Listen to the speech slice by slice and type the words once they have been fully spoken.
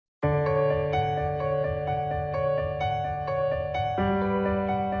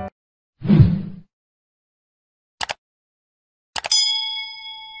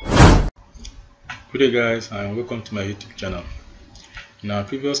Good day guys and welcome to my YouTube channel. In our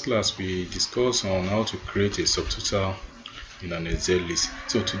previous class we discussed on how to create a subtotal in an Excel list.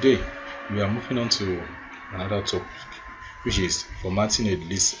 So today we are moving on to another topic, which is formatting a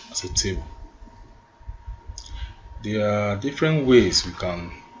list as a table. There are different ways we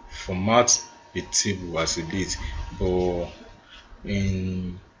can format a table as a list, but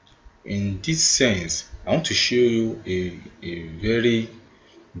in this sense I want to show you a very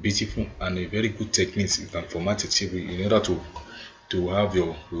beautiful and a very good technique you can format a table in order to have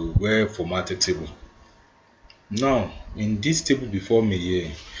your well formatted table. Now in this table before me here,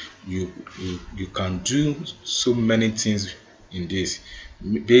 you can do so many things in this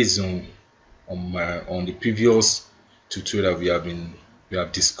based on the previous tutorial we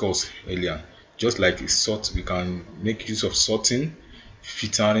have discussed earlier. Just like a sort, we can make use of sorting,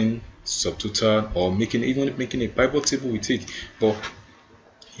 filtering, subtotal, or even making a pivot table with it. But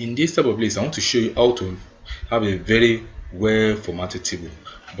in this type of list, I want to show you how to have a very well formatted table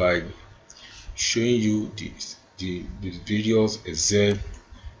by showing you the various Excel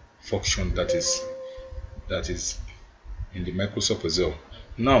function that is in the Microsoft Excel.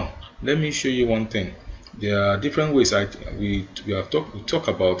 Now let me show you one thing. There are different ways we talk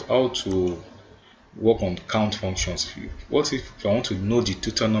about how to work on count functions. What if I want to know the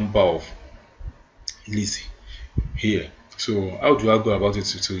total number of lists here? So how do I go about it?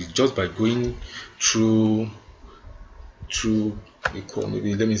 So it's just by going through equal,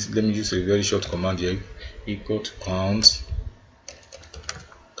 maybe let me use a very short command here, equal to count,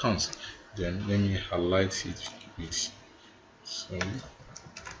 then let me highlight it with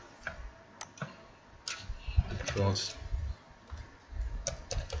equals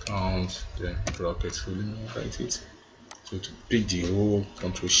count, then brackets, so let me highlight it, so to pick the whole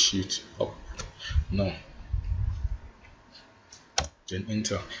control shift up. Now then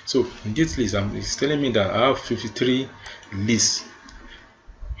enter. So in this list, it's telling me that I have 53 lists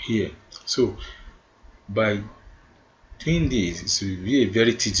here. So by doing this, it will be a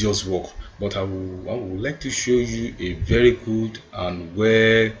very tedious work, but I would like to show you a very good and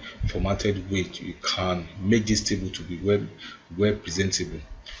well formatted way you can make this table to be well presentable.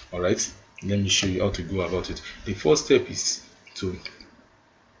 All right, let me show you how to go about it. The first step is to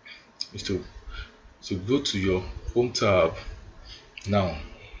go to your home tab. Now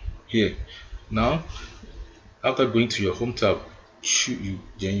here, now after going to your home tab, then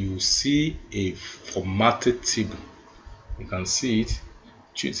you see a formatted table. You can see it.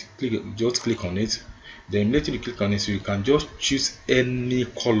 Just click on it. Then immediately you click on it, so you can just choose any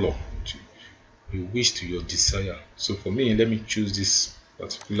color you wish to your desire. So for me, let me choose this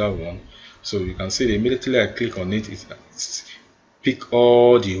particular one. So you can see that immediately I click on it, it pick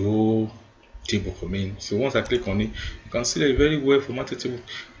all the whole table for me. So once I click on it, you can see a very well formatted table.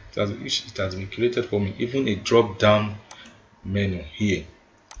 It has been created for me. Even a drop down menu here.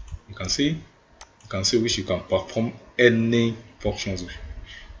 You can see which you can perform any functions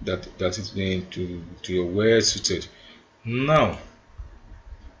that is to your well suited. Now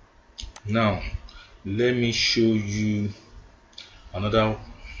let me show you another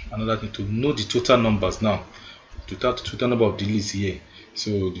thing to know the total numbers. Now total number of the list here.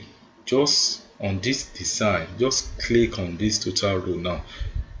 So just on this design, just click on this total row. Now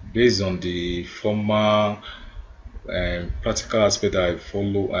based on the former practical aspect that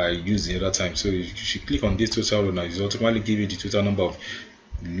I use the other time, so you should click on this total row. Now it automatically give you the total number of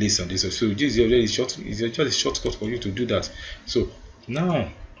lists on this. So this is already short, it's just a shortcut for you to do that. So now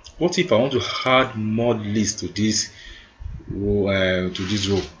what if I want to add more lists to this row?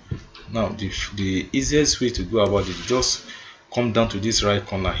 Now the easiest way to go about it, just come down to this right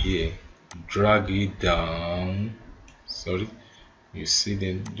corner here, drag it down. Sorry, you see,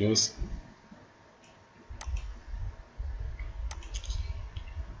 then just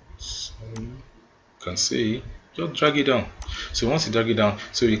you can see, just drag it down. So once you drag it down,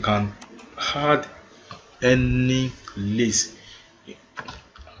 so you can add any list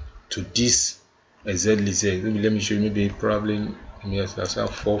to this Excel list here. Let me show you. Maybe probably yes, I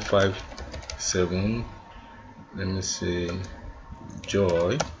have 4, 5, 7. Let me say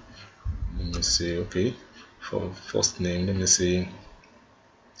Joy. Let me say, okay, for first name, let me say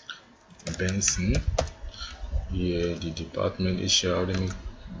Benson. Here the department HR, let me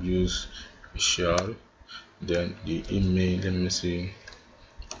use HR. Then the email, let me say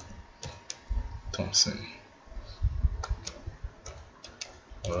Thompson.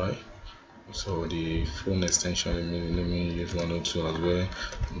 All right. So the phone extension, let me use 102 as well.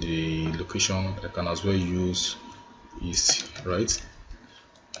 The location I can as well use East, right?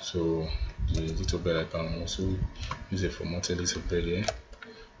 So the little bed I can also use a formatted little bed here,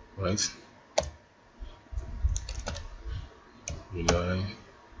 right? rely.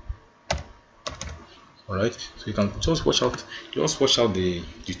 All right, so you can just watch out the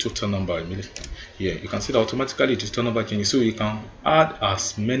total number immediately. Yeah, you can see that automatically the total number changes, so you can add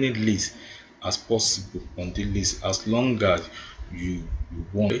as many lists as possible on the list as long as you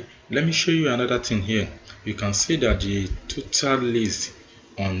want. Okay, let me show you another thing here. You can see that the total list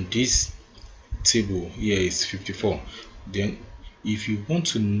on this table here is 54. Then if you want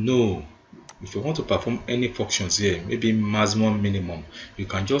to know, if you want to perform any functions here, maybe maximum, minimum, you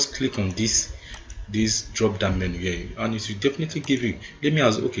can just click on this drop down menu here, and it will definitely give you. Let me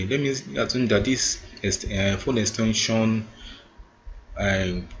assume that this phone extension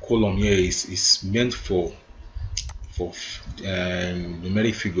column here is meant for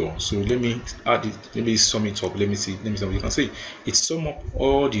numeric figure. So let me add it, let me sum it up. Let me see. You can see it sum up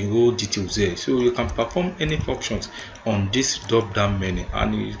all the whole details there, so you can perform any functions on this drop down menu,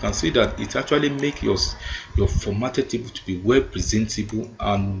 and you can see that it actually make your formatted table to be well presentable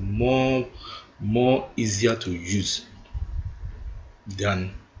and more easier to use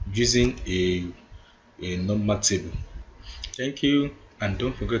than using a normal table. Thank you, and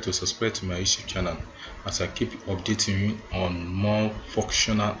don't forget to subscribe to my YouTube channel as I keep updating you on more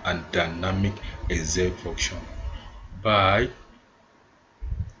functional and dynamic Excel function. Bye.